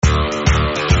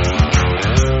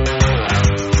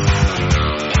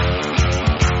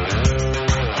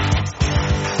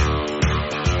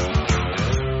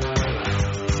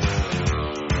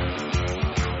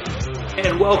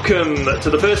welcome to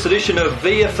the first edition of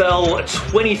VFL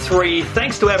 23.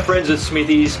 Thanks to our friends at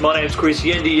Smithies. My name's Chris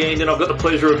Yeend, and I've got the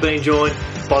pleasure of being joined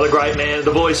by the great man,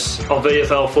 the voice of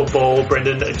VFL football,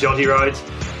 Brendan Jonty Rhodes.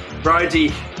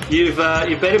 Rhodesy, you've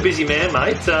been a busy man,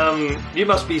 mate. You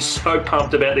must be so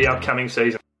pumped about the upcoming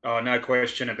season. Oh, no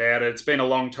question about it. It's been a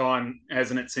long time,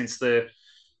 hasn't it, since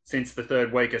the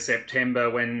third week of September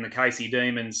when the Casey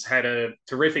Demons had a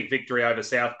terrific victory over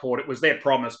Southport. It was their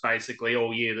promise basically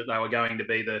all year that they were going to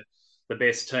be the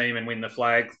best team and win the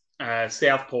flag.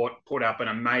 Southport put up an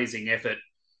amazing effort.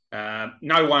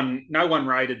 No one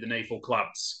rated the NEFL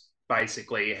clubs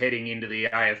basically heading into the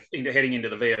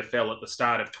VFL at the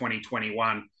start of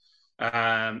 2021.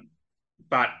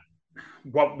 But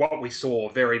what we saw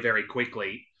very, very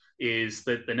quickly is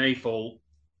that the NEFL,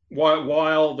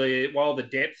 while the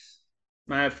depth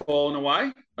may have fallen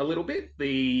away a little bit,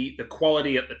 the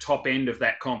quality at the top end of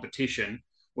that competition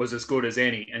was as good as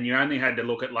any. And you only had to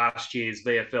look at last year's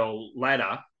VFL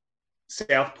ladder: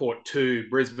 Southport 2,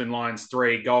 Brisbane Lions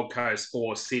 3, Gold Coast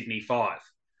 4, Sydney 5.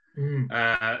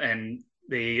 And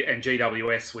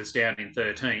GWS was down in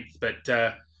 13th.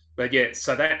 But yeah,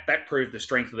 so that proved the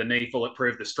strength of the NEFL. It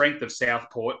proved the strength of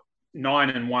Southport.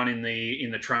 9-1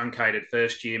 in the truncated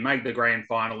first year, made the grand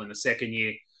final in the second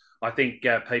year. I think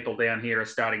people down here are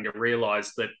starting to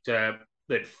realise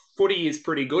that footy is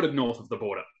pretty good north of the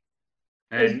border,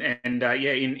 and in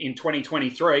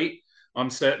 2023, I'm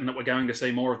certain that we're going to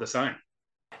see more of the same.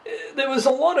 There was a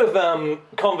lot of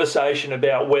conversation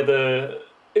about whether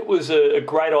it was a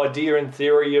great idea in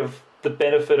theory of the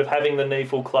benefit of having the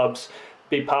NEFL clubs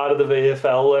be part of the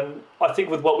VFL, and I think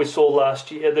with what we saw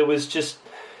last year, there was just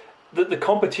the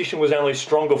competition was only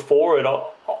stronger for it.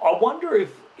 I wonder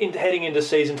if heading into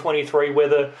season 23,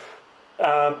 whether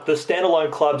the standalone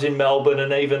clubs in Melbourne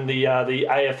and even the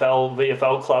AFL,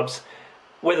 VFL clubs,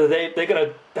 whether they're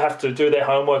going to have to do their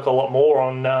homework a lot more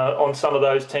on some of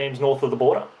those teams north of the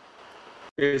border.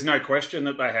 There's no question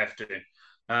that they have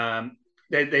to.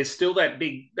 There's still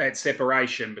that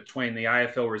separation between the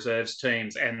AFL reserves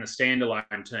teams and the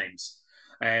standalone teams.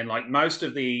 And like most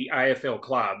of the AFL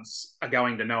clubs are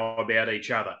going to know about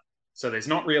each other. So there's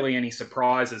not really any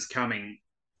surprises coming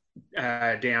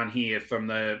down here from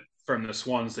the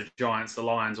Swans, the Giants, the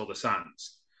Lions, or the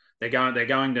Suns. They're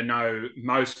going to know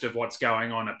most of what's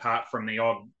going on, apart from the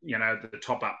odd, the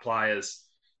top-up players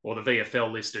or the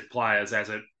VFL listed players,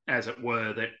 as it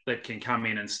were, that can come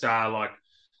in and star. Like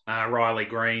Riley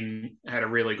Green had a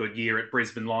really good year at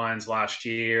Brisbane Lions last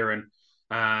year, and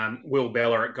Will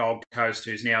Bella at Gold Coast,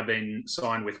 who's now been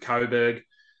signed with Coburg.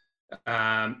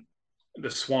 The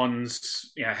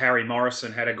Swans, Harry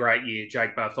Morrison had a great year.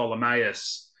 Jake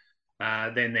Bartholomeus.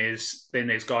 Then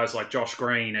there's guys like Josh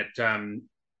Green at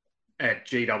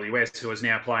GWS, who is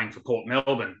now playing for Port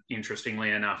Melbourne, interestingly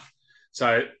enough.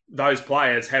 So those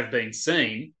players have been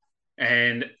seen,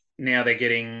 and now they're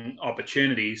getting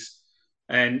opportunities.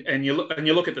 And you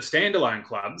look at the standalone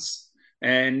clubs,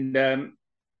 and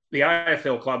the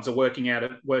AFL clubs are working out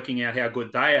how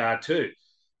good they are too.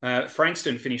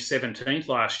 Frankston finished 17th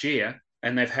last year,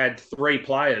 and they've had 3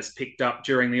 players picked up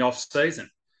during the off-season.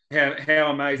 How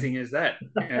amazing is that?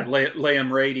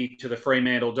 Liam Reedy to the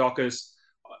Fremantle Dockers.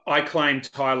 I claim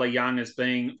Tyler Young as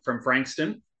being from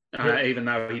Frankston, even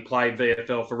though he played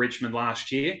VFL for Richmond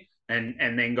last year and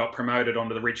then got promoted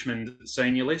onto the Richmond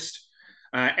senior list.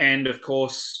 And, of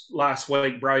course, last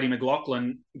week, Brodie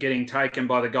McLaughlin getting taken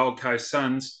by the Gold Coast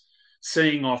Suns,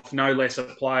 seeing off no less a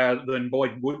player than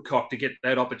Boyd Woodcock to get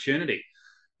that opportunity.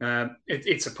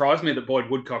 It surprised me that Boyd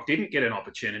Woodcock didn't get an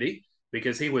opportunity,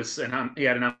 because he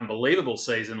had an unbelievable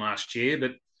season last year.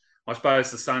 But I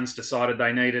suppose the Suns decided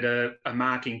they needed a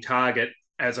marking target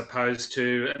as opposed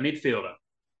to a midfielder.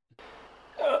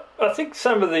 I think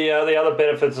some of the other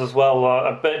benefits as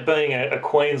well, being a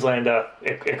Queenslander,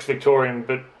 ex-Victorian,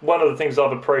 but one of the things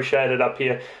I've appreciated up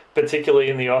here, particularly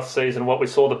in the off-season, what we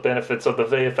saw the benefits of the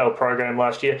VFL program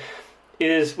last year,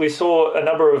 is we saw a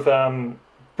number of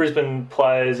Brisbane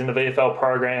players in the VFL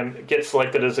program get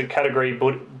selected as a Category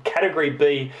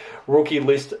B rookie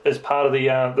list as part of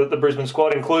the Brisbane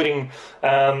squad, including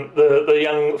the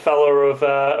young fella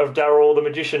of Darryl the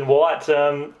Magician White,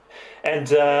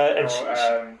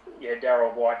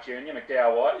 Darryl White Jr.,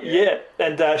 McDowell White. Yeah,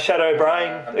 and Shadow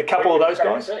Brain, a couple of those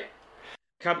guys.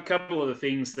 Couple of the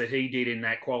things that he did in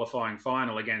that qualifying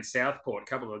final against Southport, a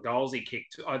couple of the goals he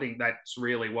kicked, I think that's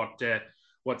really what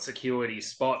secured his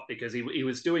spot, because he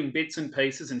was doing bits and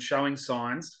pieces and showing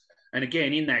signs. And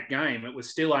again, in that game, it was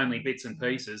still only bits and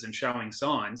pieces and showing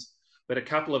signs. But a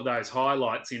couple of those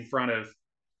highlights in front of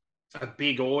a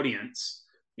big audience,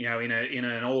 in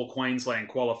an all Queensland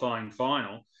qualifying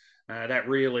final, That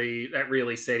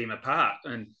really set him apart.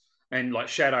 And like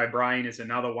Shadow Brain is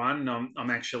another one. I'm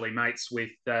actually mates with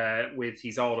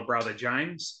his older brother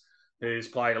James, who's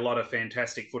played a lot of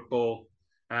fantastic football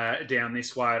down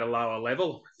this way at a lower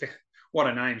level. What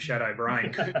a name, Shadow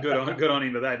Brain! Good on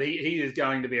him for that. He is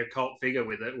going to be a cult figure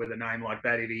with a name like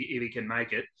that if he can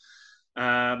make it.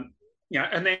 And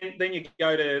then you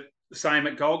go to the same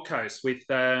at Gold Coast with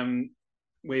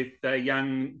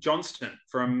young Johnston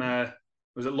from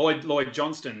was it Lloyd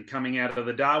Johnston coming out of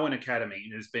the Darwin Academy,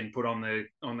 who's been put on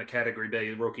the Category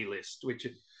B rookie list, which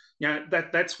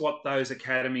that's what those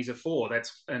academies are for.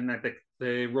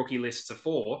 The rookie lists are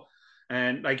for,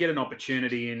 and they get an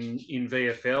opportunity in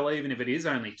VFL, even if it is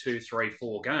only 2, 3,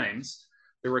 4 games.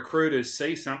 The recruiters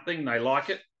see something, they like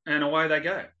it, and away they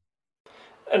go.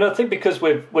 And I think because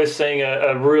we're seeing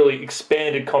a really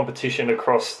expanded competition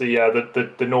across the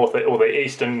north or the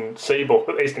eastern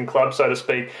seaboard, eastern club, so to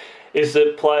speak, is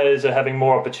that players are having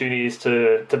more opportunities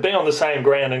to be on the same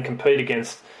ground and compete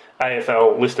against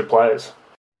AFL listed players.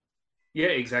 Yeah,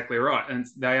 exactly right, and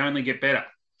they only get better.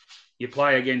 You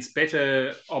play against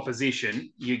better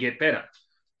opposition, you get better,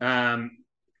 and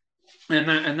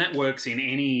that works in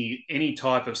any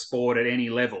type of sport at any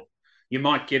level. You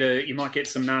might get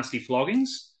some nasty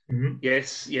floggings. Mm-hmm.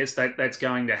 Yes, that's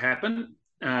going to happen.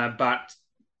 But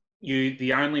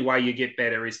the only way you get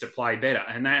better is to play better,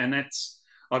 and that's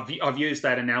I've used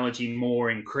that analogy more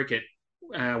in cricket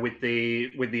with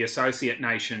the associate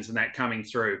nations and that coming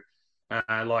through,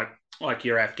 like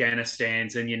your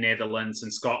Afghanistans and your Netherlands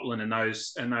and Scotland and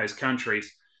those countries.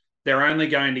 They're only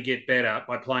going to get better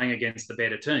by playing against the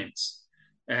better teams.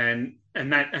 And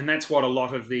that's what a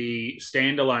lot of the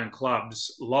standalone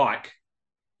clubs like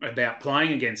about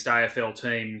playing against AFL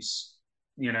teams,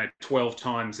 12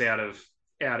 times out of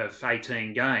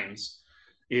 18 games,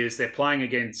 is they're playing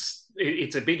against.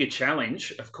 It's a bigger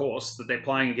challenge, of course, that they're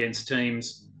playing against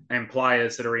teams and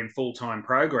players that are in full-time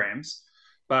programs,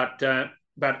 but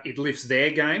it lifts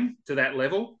their game to that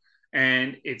level,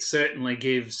 and it certainly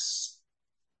gives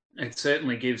the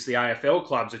AFL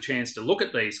clubs a chance to look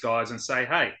at these guys and say,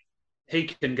 hey, he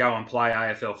can go and play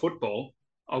AFL football.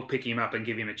 I'll pick him up and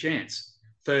give him a chance.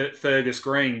 Fergus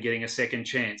Green getting a second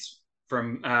chance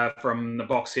from the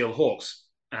Box Hill Hawks,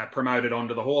 promoted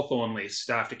onto the Hawthorn list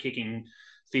after kicking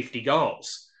 50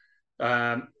 goals.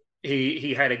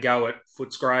 He had a go at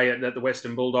Footscray at the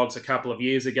Western Bulldogs a couple of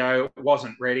years ago.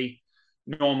 Wasn't ready.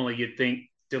 Normally you'd think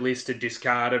delisted,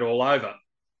 discarded all over.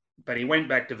 But he went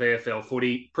back to VFL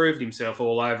footy, proved himself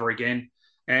all over again,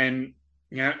 and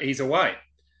he's away.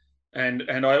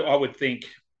 And I would think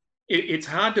it's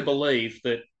hard to believe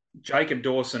that Jacob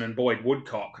Dawson and Boyd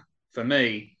Woodcock, for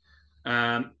me,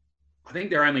 I think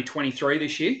they're only 23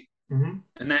 this year, mm-hmm.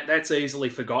 and that's easily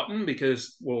forgotten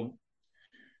because, well,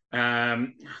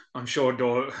 I'm sure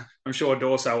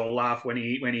Dorso will laugh when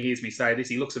he hears me say this.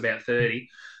 He looks about 30,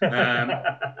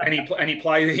 and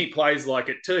he plays like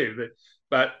it too.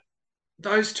 But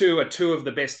those two are two of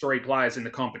the best 3 players in the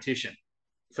competition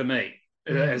for me,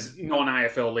 as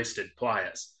non-AFL listed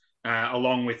players,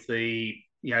 along with the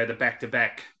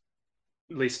back-to-back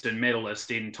listed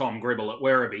medalist in Tom Gribble at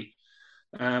Werribee.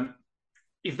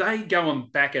 If they go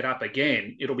and back it up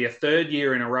again, it'll be a 3rd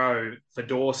year in a row for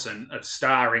Dawson of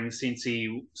starring since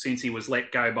he was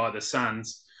let go by the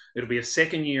Suns. It'll be a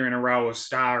 2nd year in a row of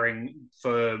starring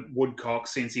for Woodcock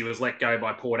since he was let go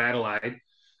by Port Adelaide.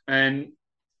 And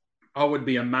I would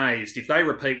be amazed if they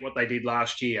repeat what they did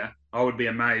last year. I would be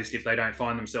amazed if they don't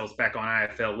find themselves back on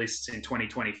AFL lists in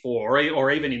 2024 or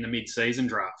even in the mid-season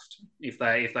draft if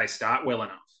they start well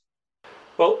enough.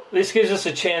 Well, this gives us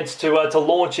a chance to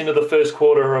launch into the first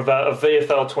quarter of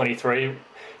VFL 23. We've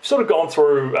sort of gone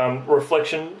through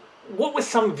reflection. What were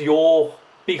some of your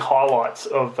big highlights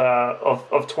of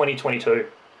 2022?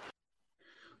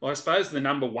 Well, I suppose the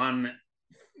number one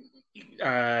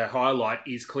highlight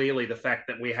is clearly the fact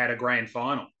that we had a grand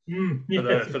final for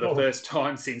the first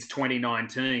time since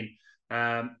 2019.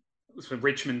 So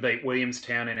Richmond beat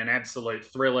Williamstown in an absolute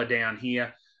thriller down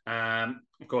here.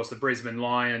 Of course, the Brisbane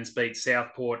Lions beat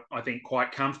Southport, I think,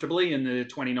 quite comfortably in the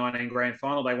 2019 grand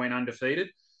final. They went undefeated.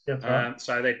 Right.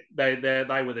 So they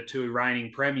were the 2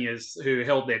 reigning premiers who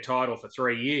held their title for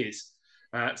 3 years.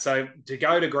 So to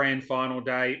go to grand final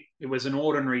day, it was an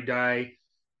ordinary day,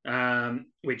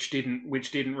 which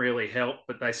didn't really help,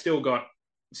 but they still got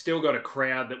a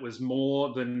crowd that was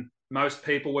more than most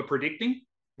people were predicting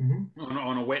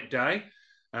on a wet day,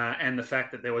 and the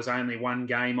fact that there was only one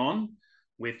game on,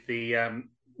 with the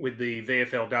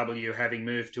VFLW having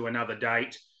moved to another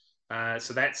date,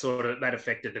 so that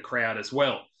affected the crowd as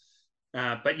well.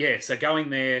 But yeah, so going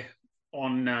there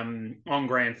on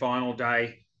grand final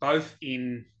day, both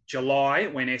in July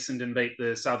when Essendon beat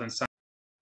the Southern Saints,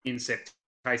 in September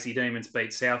Casey Demons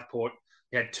beat Southport.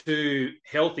 We had two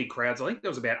healthy crowds. I think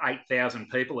there was about 8,000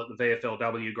 people at the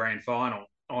VFLW Grand Final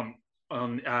on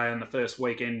the first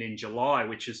weekend in July,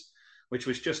 which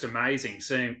was just amazing.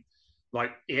 Seeing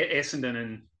like Essendon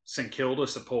and St Kilda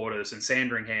supporters and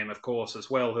Sandringham, of course, as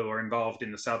well, who are involved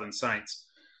in the Southern Saints,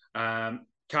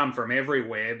 come from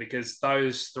everywhere because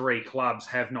those three clubs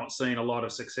have not seen a lot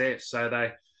of success. So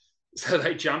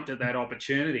they jumped at that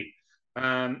opportunity.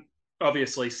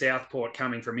 Obviously, Southport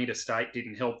coming from interstate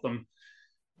didn't help them.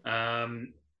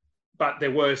 But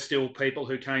there were still people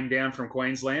who came down from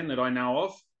Queensland that I know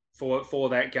of for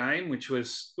that game, which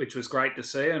was great to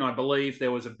see. And I believe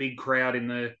there was a big crowd in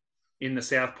the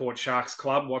Southport Sharks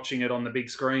Club watching it on the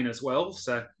big screen as well.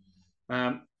 So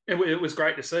it was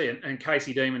great to see. And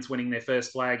Casey Demons winning their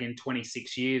first flag in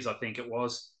 26 years, I think it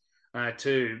was,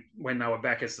 too, when they were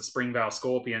back as the Springvale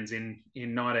Scorpions in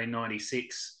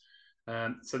 1996.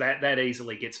 So that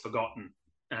easily gets forgotten,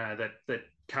 that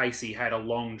Casey had a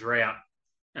long drought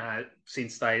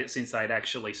since they'd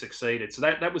actually succeeded. So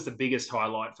that was the biggest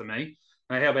highlight for me.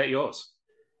 How about yours?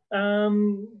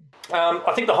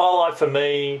 I think the highlight for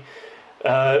me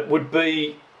would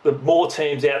be the more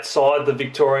teams outside the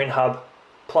Victorian hub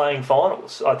playing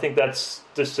finals. I think that's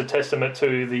just a testament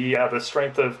to the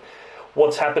strength of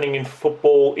what's happening in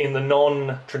football in the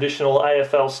non-traditional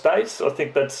AFL states. I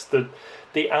think that's the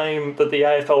aim that the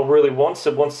AFL really wants.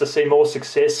 It wants to see more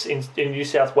success in New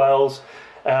South Wales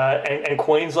and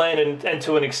Queensland, and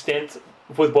to an extent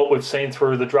with what we've seen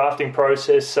through the drafting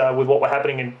process, with what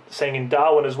we're seeing in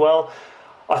Darwin as well.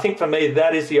 I think for me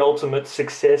that is the ultimate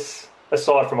success,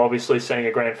 aside from obviously seeing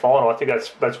a grand final. I think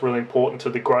that's really important to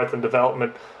the growth and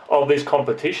development of this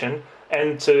competition,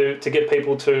 and to get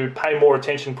people to pay more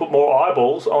attention, put more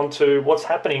eyeballs onto what's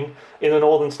happening in the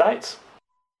northern states.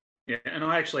 Yeah, and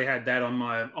I actually had that on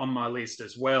my list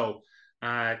as well,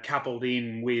 coupled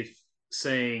in with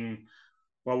seeing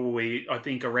I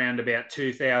think around about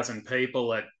 2,000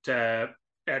 people at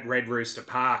Red Rooster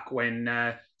Park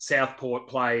when Southport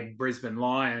played Brisbane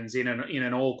Lions in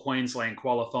an all Queensland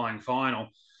qualifying final.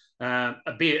 A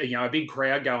big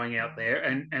crowd going out there,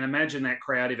 and imagine that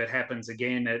crowd if it happens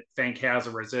again at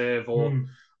Fankhauser Reserve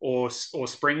or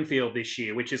Springfield this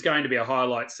year, which is going to be a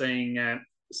highlight.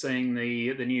 Seeing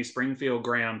the new Springfield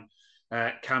ground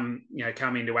come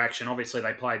into action. Obviously,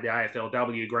 they played the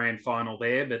AFLW Grand Final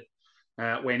there, but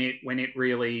when it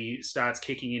really starts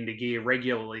kicking into gear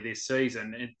regularly this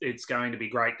season, it's going to be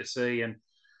great to see.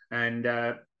 And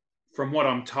from what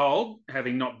I'm told,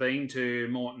 having not been to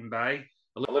Moreton Bay,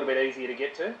 a little bit easier to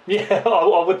get to. Yeah,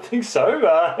 I would think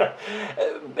so.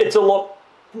 It's a lot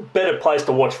better place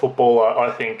to watch football,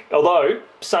 I think. Although,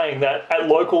 saying that, at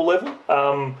local level,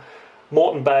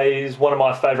 Moreton Bay is one of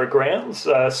my favourite grounds.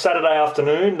 Saturday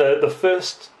afternoon, the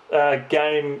first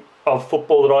game of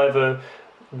football that I ever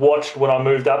watched when I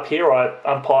moved up here, I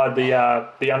umpired the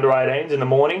under-18s in the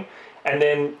morning, and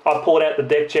then I pulled out the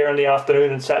deck chair in the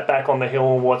afternoon and sat back on the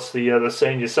hill and watched the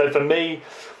seniors. So for me,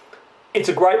 it's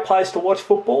a great place to watch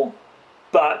football,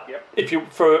 but if you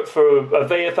for a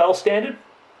VFL standard,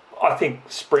 I think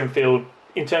Springfield,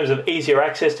 in terms of easier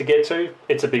access to get to,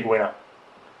 it's a big winner.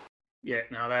 Yeah,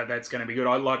 no, that's going to be good.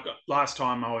 I like last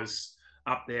time I was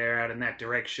up there out in that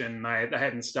direction, they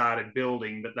hadn't started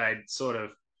building, but they'd sort of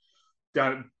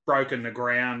broken the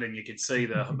ground, and you could see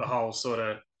the whole sort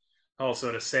of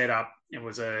setup. It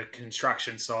was a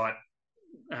construction site,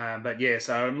 but yeah.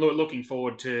 So I'm looking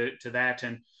forward to that,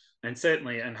 and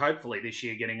certainly and hopefully this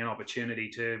year getting an opportunity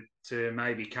to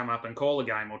maybe come up and call a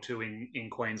game or two in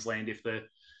Queensland if the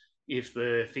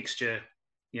fixture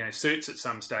suits at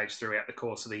some stage throughout the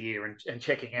course of the year, and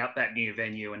checking out that new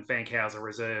venue and Fankhauser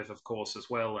Reserve, of course, as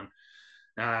well, and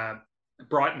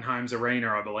Brighton Homes Arena,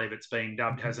 I believe it's been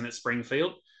dubbed, hasn't it?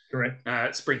 Springfield, correct? We'll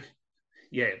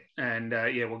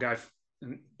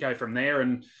go from there,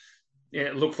 and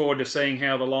look forward to seeing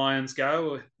how the Lions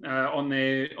go on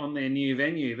their new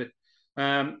venue. But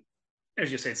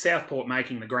as you said, Southport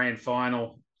making the grand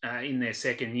final in their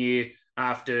second year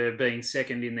after being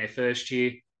second in their first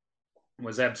year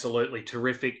was absolutely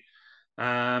terrific.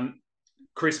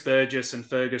 Chris Burgess and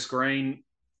Fergus Green,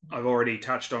 I've already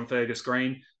touched on Fergus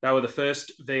Green. They were the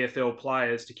first VFL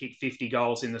players to kick 50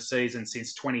 goals in the season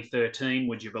since 2013,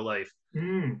 would you believe?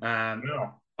 Yeah.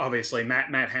 Obviously,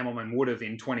 Matt Hamilman would have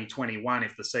in 2021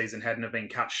 if the season hadn't have been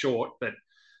cut short. But,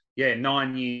 yeah,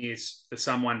 9 years for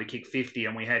someone to kick 50,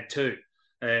 and we had two.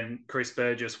 And Chris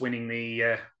Burgess winning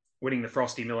the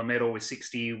Frosty Miller medal with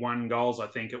 61 goals, I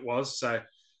think it was. So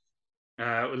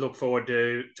we look forward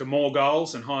to more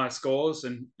goals and higher scores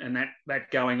and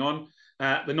that going on.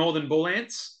 The Northern Bull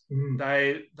Ants,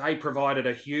 they provided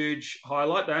a huge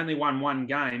highlight. They only won one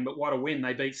game, but what a win.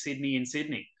 They beat Sydney in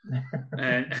Sydney.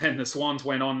 and the Swans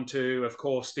went on to, of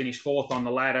course, finish fourth on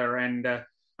the ladder and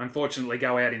unfortunately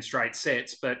go out in straight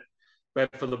sets. But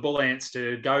for the Bull Ants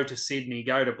to go to Sydney,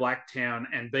 go to Blacktown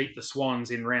and beat the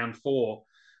Swans in round 4,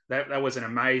 that was an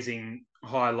amazing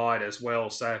highlight as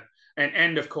well. So,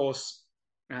 and of course,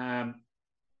 for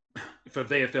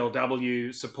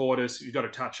VFLW supporters, you've got to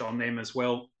touch on them as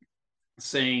well.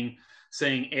 Seeing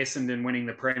Essendon winning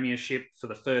the premiership for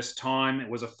the first time, it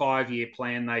was a 5-year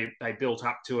plan. They built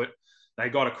up to it. They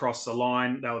got across the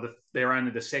line. They're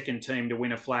only the second team to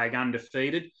win a flag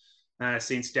undefeated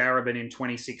since Darebin in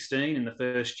 2016 in the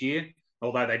first year,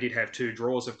 although they did have 2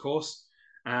 draws, of course.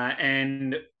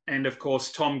 And of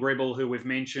course, Tom Gribble, who we've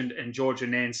mentioned, and Georgia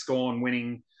Nanscorn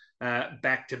winning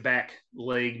back-to-back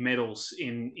league medals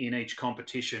in each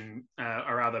competition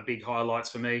are other big highlights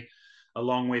for me,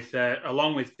 along with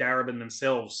Darebin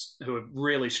themselves, who have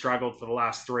really struggled for the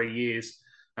last 3 years.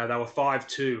 They were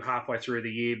 5-2 halfway through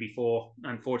the year before,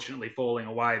 unfortunately, falling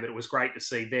away. But it was great to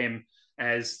see them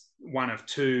as one of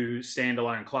 2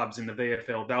 standalone clubs in the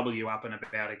VFLW up and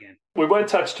about again. We won't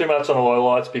touch too much on the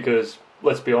lowlights because,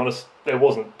 let's be honest, there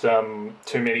wasn't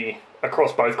too many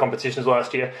across both competitions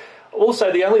last year.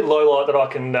 Also, the only low light that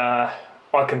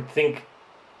I can think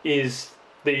is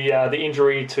the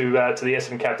injury to the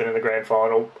Essendon captain in the grand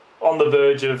final, on the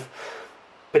verge of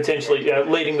potentially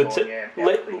leading the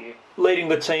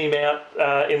team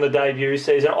out in the debut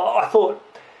season. I thought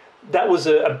that was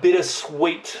a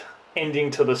bittersweet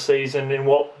ending to the season in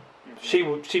what she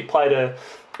played a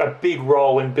big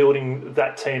role in building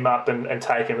that team up and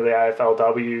taking to the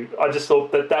AFLW. I just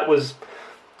thought that was,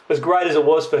 as great as it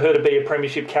was for her to be a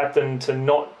premiership captain, to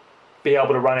not be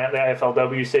able to run out the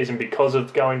AFLW season because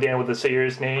of going down with a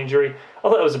serious knee injury. I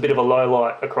thought it was a bit of a low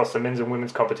light across the men's and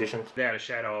women's competitions. Without a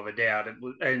shadow of a doubt.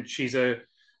 And she's a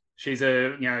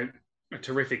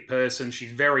terrific person.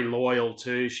 She's very loyal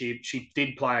too. She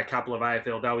did play a couple of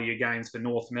AFLW games for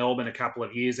North Melbourne a couple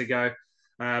of years ago.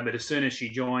 But as soon as she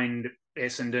joined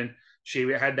Essendon, she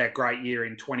had that great year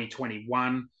in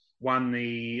 2021, won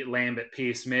the Lambert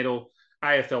Pearce medal.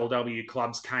 AFLW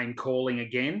clubs came calling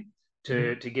again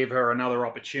to give her another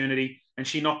opportunity, and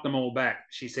she knocked them all back.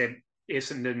 She said,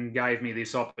 Essendon gave me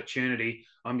this opportunity.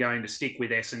 I'm going to stick with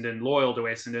Essendon, loyal to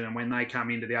Essendon, and when they come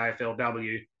into the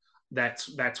AFLW,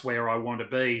 that's where I want to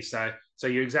be. So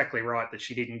you're exactly right that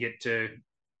she didn't get to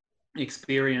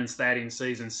experience that in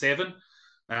season 7.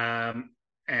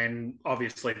 And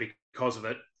obviously because of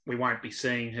it, we won't be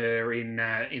seeing her in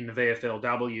the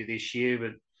VFLW this year,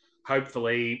 but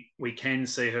hopefully we can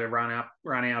see her run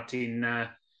out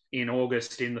in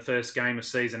August in the first game of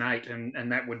season 8,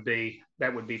 and that would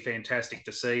be fantastic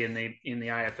to see in the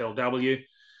AFLW.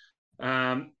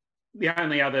 The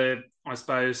only other, I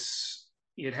suppose,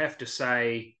 you'd have to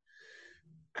say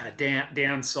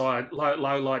downside,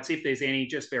 low lights, if there's any,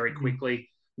 just very quickly.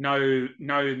 No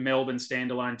Melbourne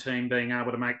standalone team being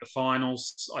able to make the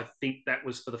finals. I think that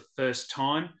was for the first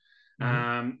time.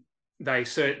 They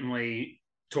certainly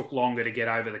took longer to get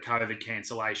over the COVID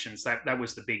cancellations. That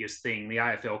was the biggest thing. The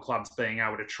AFL clubs being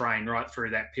able to train right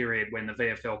through that period when the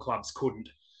VFL clubs couldn't.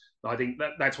 I think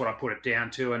that's what I put it down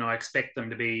to, and I expect them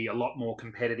to be a lot more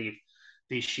competitive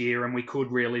this year, and we could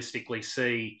realistically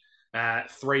see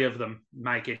 3 of them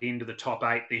make it into the top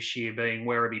 8 this year, being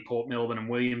Werribee, Port Melbourne and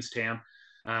Williamstown,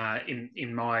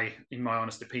 in my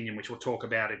honest opinion, which we'll talk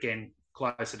about again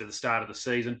closer to the start of the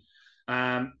season.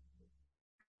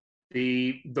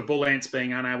 The Bull Ants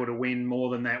being unable to win more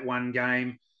than that one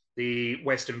game, the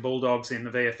Western Bulldogs in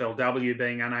the VFLW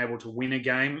being unable to win a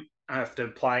game after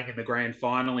playing in the grand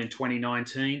final in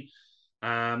 2019.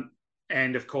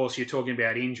 And of course, you're talking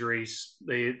about injuries,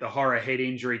 the horror head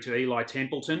injury to Eli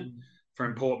Templeton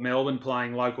from Port Melbourne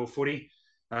playing local footy.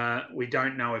 We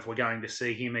don't know if we're going to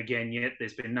see him again yet.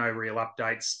 There's been no real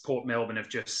updates. Port Melbourne have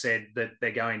just said that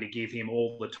they're going to give him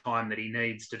all the time that he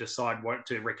needs to decide what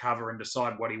to recover and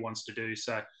decide what he wants to do.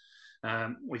 So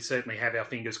we certainly have our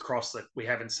fingers crossed that we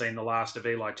haven't seen the last of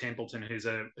Eli Templeton, who's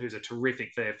a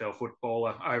terrific VFL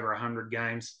footballer, over 100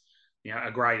 games,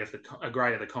 a great of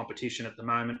the competition at the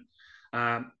moment.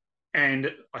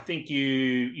 And I think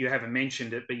you haven't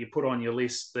mentioned it, but you put on your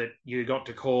list that you got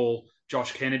to call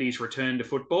Josh Kennedy's return to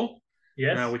football,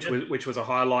 which was a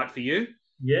highlight for you.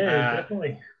 Yeah,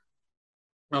 definitely.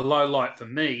 A low light for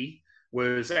me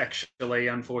was actually,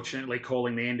 unfortunately,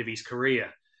 calling the end of his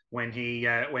career when he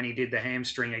did the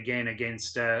hamstring again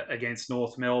against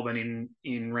North Melbourne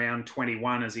in round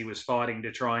 21 as he was fighting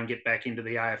to try and get back into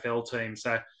the AFL team.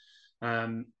 So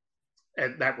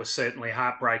that was certainly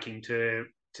heartbreaking to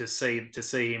to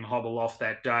see him hobble off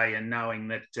that day, and knowing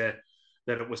that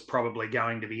it was probably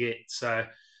going to be it. So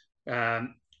I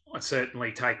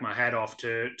certainly take my hat off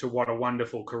to what a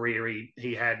wonderful career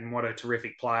he had, and what a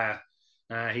terrific player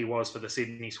he was for the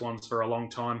Sydney Swans for a long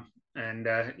time. And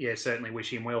certainly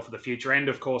wish him well for the future. And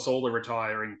of course, all the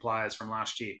retiring players from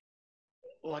last year.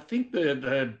 Well, I think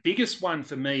the biggest one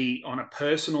for me on a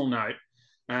personal note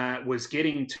was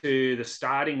getting to the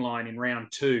starting line in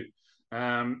round 2.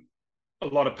 A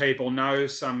lot of people know,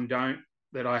 some don't,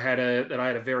 that I had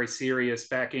a very serious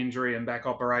back injury and back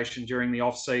operation during the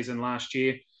off season last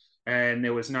year, and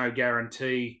there was no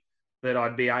guarantee that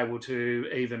I'd be able to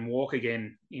even walk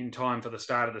again in time for the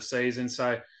start of the season.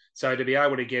 So to be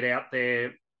able to get out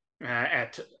there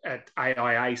at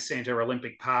AIA Centre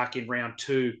Olympic Park in round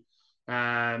 2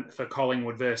 for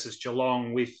Collingwood versus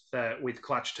Geelong with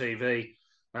Clutch TV,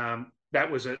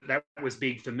 that was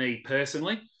big for me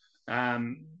personally.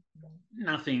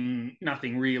 Nothing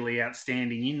really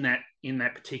outstanding in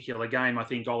that particular game. I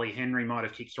think Ollie Henry might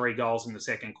have kicked 3 goals in the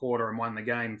second quarter and won the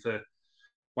game for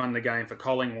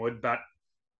Collingwood. But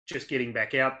just getting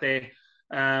back out there,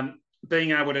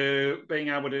 being able to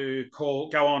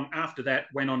go on after that,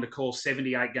 went on to call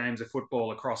 78 games of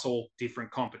football across all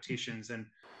different competitions and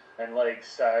leagues.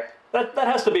 So that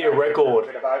has to be a record. A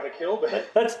bit of overkill,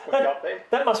 but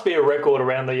that must be a record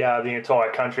around the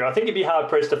entire country. I think you'd be hard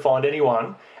pressed to find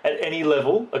anyone at any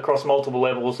level across multiple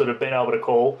levels that have been able to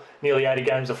call nearly 80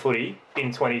 games of footy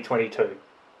in 2022.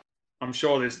 I'm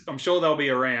sure they'll be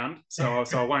around, so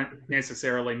I won't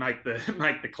necessarily make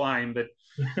the claim, but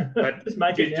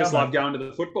you just love going to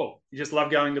the football. You just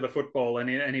love going to the football, and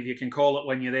if you can call it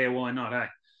when you're there, why not? Eh?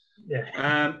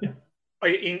 Yeah.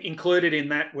 Included in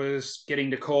that was getting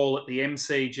to call at the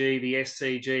MCG, the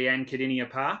SCG, and Cardinia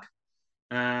Park,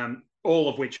 all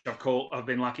of which I've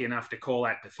been lucky enough to call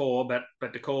at before, but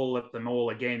to call at them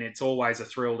all again, it's always a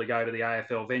thrill to go to the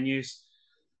AFL venues.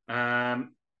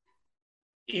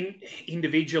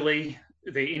 Individually,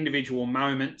 the individual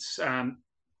moments,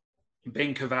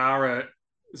 Ben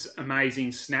Cavara's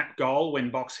amazing snap goal when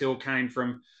Box Hill came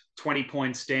from 20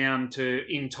 points down to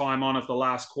in time on of the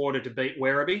last quarter to beat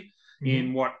Werribee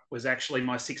in what was actually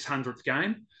my 600th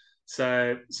game.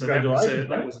 So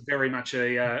that was very much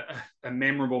a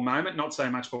memorable moment, not so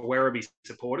much for Werribee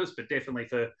supporters, but definitely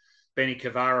for Benny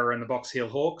Cavara and the Box Hill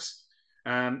Hawks.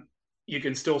 You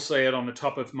can still see it on the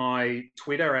top of my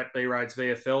Twitter at Rhodes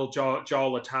VFL.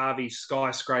 Joel Atavi's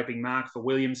skyscraping mark for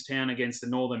Williamstown against the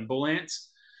Northern Bull Ants,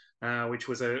 which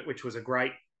was a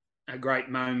great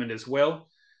moment as well.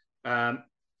 And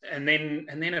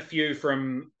then a few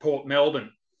from Port Melbourne.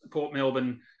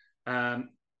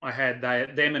 I had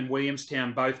them and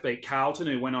Williamstown both beat Carlton,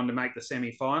 who went on to make the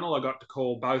semi-final. I got to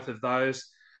call both of those.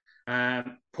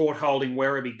 Port holding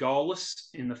Werribee goalless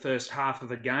in the first half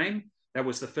of a game. That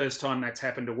was the first time that's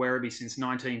happened to Werribee since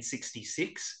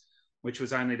 1966, which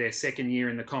was only their second year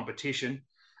in the competition.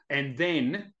 And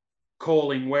then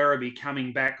calling Werribee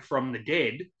coming back from the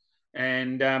dead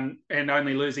and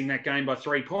only losing that game by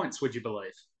 3 points, would you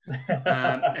believe?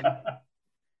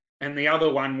 And the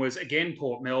other one was, again,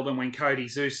 Port Melbourne, when Cody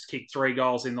Zeus kicked 3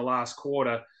 goals in the last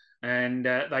quarter, and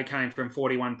they came from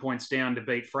 41 points down to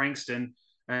beat Frankston,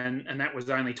 and that was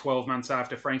only 12 months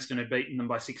after Frankston had beaten them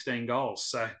by 16 goals.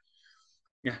 So,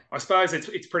 yeah, I suppose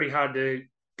it's pretty hard to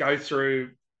go through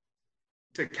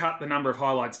to cut the number of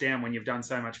highlights down when you've done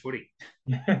so much footy.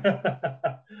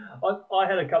 I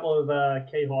had a couple of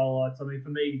key highlights. I mean, for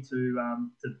me to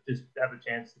just have a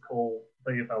chance to call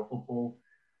VFL football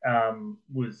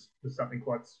was something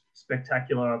quite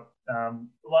spectacular.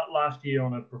 Last year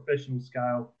on a professional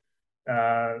scale,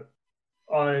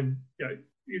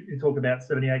 you talk about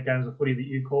 78 games of footy that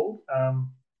you called.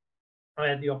 I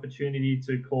had the opportunity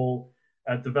to call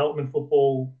development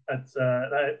football with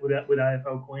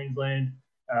AFL Queensland,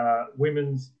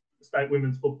 state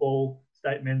women's football,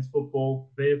 state men's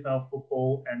football, VFL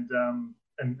football,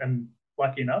 and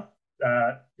lucky enough,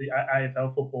 the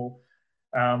AFL football.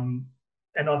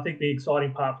 And I think the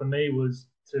exciting part for me was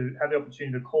to have the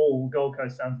opportunity to call Gold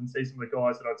Coast Suns and see some of the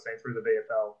guys that I'd seen through the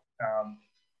VFL,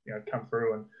 come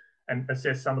through and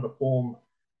assess some of the form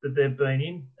that they've been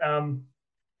in.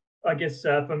 I guess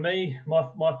for me,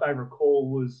 my favourite call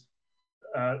was,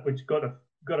 which got a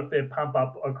fair pump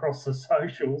up across the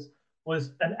socials,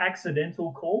 was an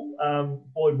accidental call.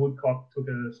 Boyd Woodcock took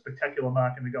a spectacular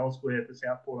mark in the goal square for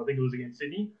Southport. I think it was against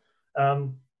Sydney.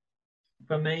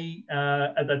 For me,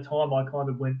 at that time, I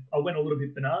went a little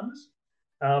bit bananas,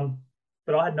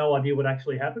 but I had no idea what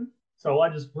actually happened. So I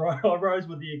rose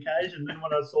with the occasion. Then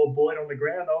when I saw Boyd on the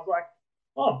ground, I was like,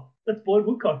 Oh, that's Boyd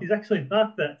Woodcock. He's actually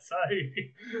marked that. So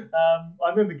I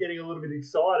remember getting a little bit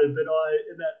excited, but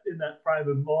in that frame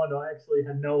of mind, I actually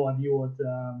had no idea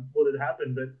what had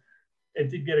happened. But it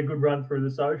did get a good run through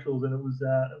the socials, and it was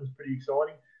pretty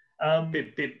exciting. Um,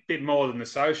 Bit more than the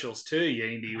socials too,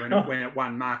 Yeendy, when it went at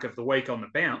one mark of the week on the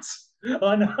bounce.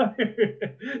 I know.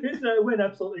 It went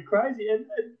absolutely crazy.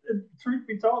 And truth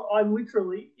be told, I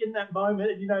literally, in that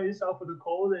moment, and you know yourself with a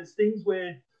call, there's things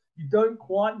where you don't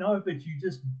quite know, but you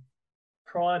just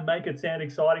try and make it sound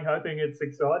exciting, hoping it's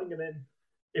exciting. And then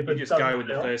if You it just doesn't go with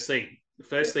the help, first thing. The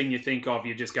first thing you think of,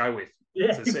 you just go with. yeah,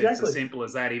 It's as exactly. simple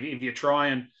as that. If you try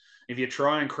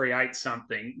and create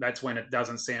something, that's when it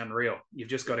doesn't sound real. You've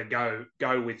just got to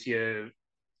go with your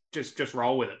just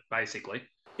roll with it, basically.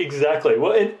 Exactly.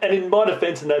 Well, and in my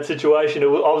defence in that situation, I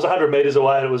was 100 metres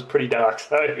away and it was pretty dark.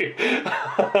 So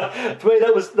for me,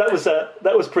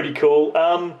 that was pretty cool.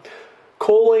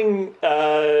 Calling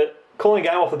a game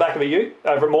off the back of a ute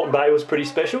over at Moreton Bay was pretty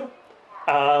special.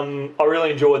 I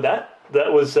really enjoyed that.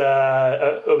 That was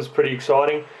it was pretty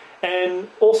exciting. And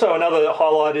also another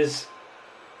highlight is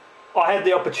I had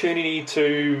the opportunity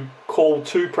to call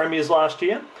two premiers last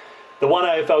year. The one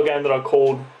AFL game that I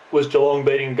called was Geelong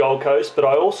beating Gold Coast, but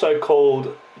I also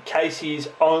called Casey's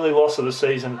only loss of the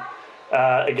season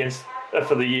against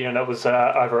for the year, and that was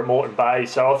over at Moreton Bay.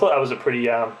 So I thought that was a pretty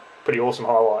awesome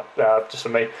highlight just for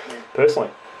me personally.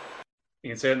 You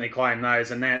can certainly claim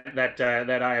those, and that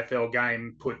AFL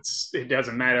game puts it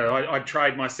doesn't matter. I'd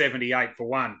trade my 78 for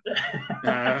one.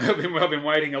 I've been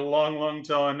waiting a long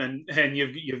time, and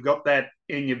you've got that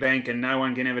in your bank, and no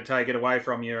one can ever take it away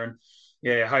from you. And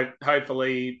yeah,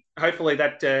 hopefully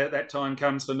that time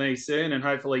comes for me soon, and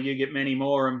hopefully you get many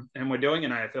more, and we're doing an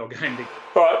AFL game.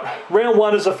 All right, round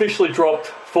one is officially dropped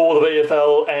for the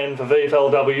VFL and for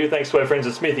VFLW, thanks to our friends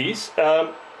at Smithies.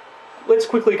 Let's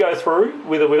quickly go through.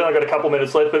 We've only got a couple of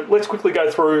minutes left, but let's quickly go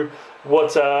through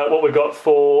what we've got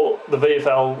for the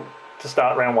VFL to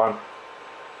start round one.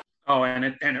 Oh, and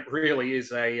it really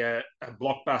is a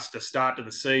blockbuster start to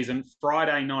the season.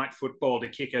 Friday night football to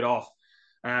kick it off.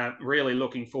 Really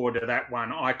looking forward to that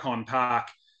one. Icon Park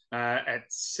at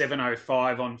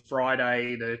 7:05 on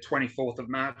Friday, the 24th of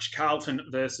March. Carlton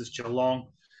versus Geelong.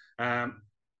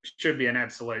 Should be an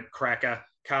absolute cracker.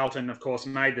 Carlton, of course,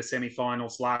 made the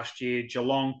semi-finals last year.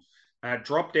 Geelong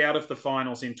dropped out of the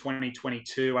finals in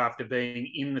 2022 after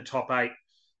being in the top eight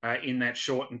in that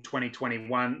shortened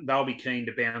 2021. They'll be keen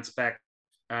to bounce back.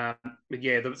 But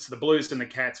yeah, the Blues and the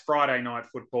Cats, Friday night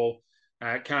football.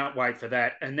 Can't wait for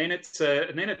that. And then it's a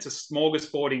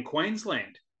smorgasbord in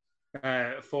Queensland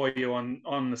for you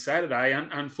on the Saturday.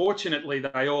 Unfortunately,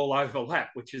 they all overlap,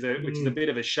 which is a bit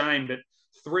of a shame. But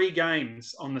 3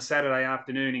 games on the Saturday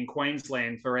afternoon in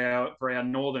Queensland for our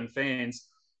northern fans.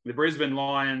 The Brisbane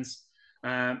Lions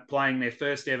playing their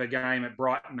first ever game at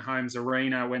Brighton Homes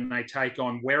Arena when they take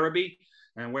on Werribee.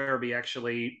 And Werribee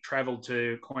actually travelled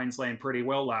to Queensland pretty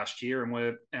well last year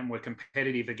and were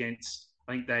competitive against.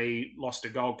 I think they lost to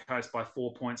Gold Coast by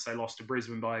 4 points. They lost to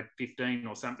Brisbane by 15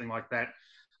 or something like that.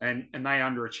 And they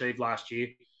underachieved last year.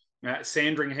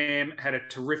 Sandringham had a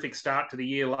terrific start to the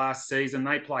year last season.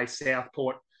 They play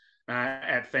Southport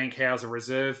at Fankhauser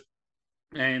Reserve.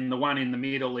 And the one in the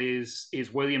middle is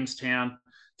Williamstown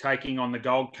taking on the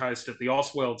Gold Coast at the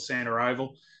Oswald Centre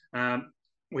Oval.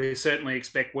 We certainly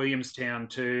expect Williamstown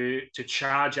to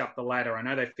charge up the ladder. I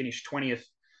know they finished 20th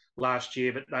last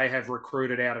year, but they have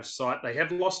recruited out of sight. They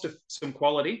have lost some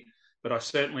quality, but I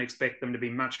certainly expect them to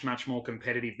be much more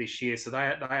competitive this year. So they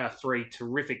are 3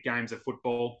 terrific games of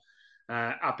football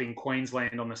up in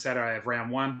Queensland on the Saturday of round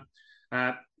one.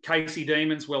 Casey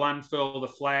Demons will unfurl the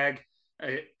flag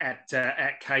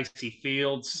at Casey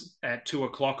Fields at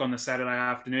 2:00 on the Saturday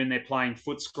afternoon. They're playing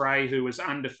Footscray, who was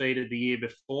undefeated the year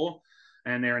before,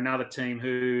 and they're another team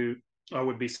who I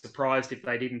would be surprised if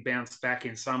they didn't bounce back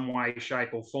in some way,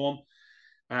 shape, or form.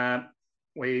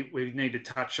 We need to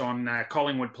touch on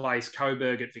Collingwood plays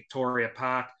Coburg at Victoria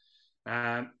Park.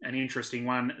 An interesting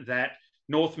one. That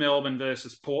North Melbourne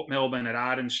versus Port Melbourne at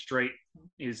Arden Street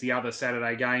is the other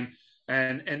Saturday game.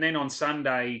 And then on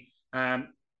Sunday,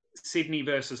 Sydney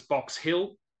versus Box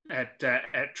Hill at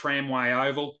Tramway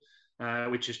Oval,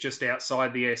 which is just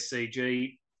outside the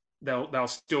SCG. They'll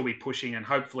still be pushing and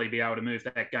hopefully be able to move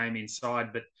that game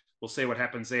inside, but we'll see what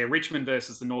happens there. Richmond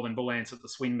versus the Northern Bull Ants at the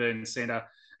Swinburne Centre,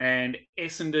 and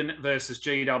Essendon versus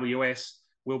GWS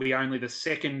will be only the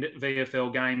second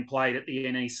VFL game played at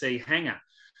the NEC hangar.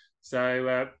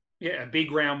 So a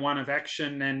big round one of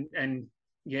action, and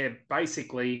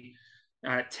basically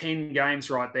 10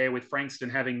 games right there with Frankston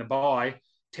having the bye.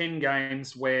 10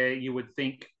 games where you would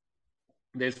think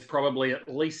there's probably at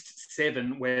least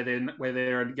 7 where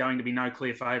there are going to be no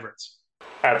clear favourites.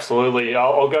 Absolutely.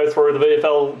 I'll go through the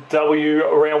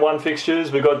VFLW round 1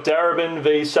 fixtures. We've got Darebin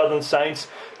v Southern Saints,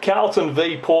 Carlton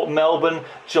v Port Melbourne,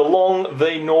 Geelong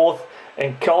v North,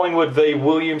 and Collingwood v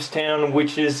Williamstown,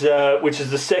 which is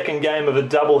the second game of a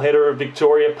doubleheader at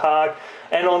Victoria Park.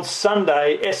 And on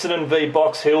Sunday, Essendon v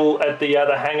Box Hill at the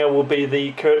Hangar will be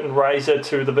the curtain raiser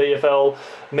to the VFL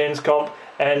men's comp,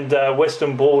 and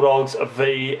Western Bulldogs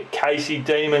v Casey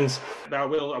Demons. I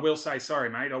will say, sorry,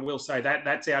 mate, I will say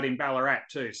that's out in Ballarat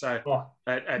too. So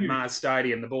at Mars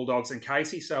Stadium, the Bulldogs and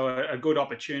Casey. So a good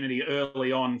opportunity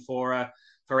early on for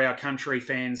our country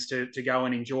fans to go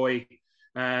and enjoy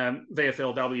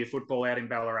VFLW football out in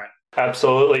Ballarat.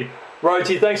 Absolutely.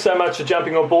 Rhodesy, thanks so much for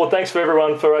jumping on board. Thanks for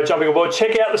everyone for jumping on board.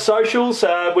 Check out the socials.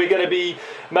 We're going to be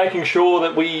making sure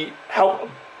that we help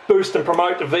boost and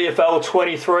promote the VFL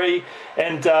 23.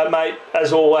 And, mate,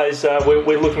 as always,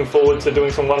 we're looking forward to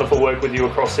doing some wonderful work with you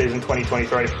across season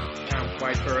 2023. Can't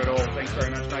wait for it all. Thanks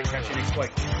very much, mate. Catch you next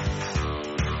week.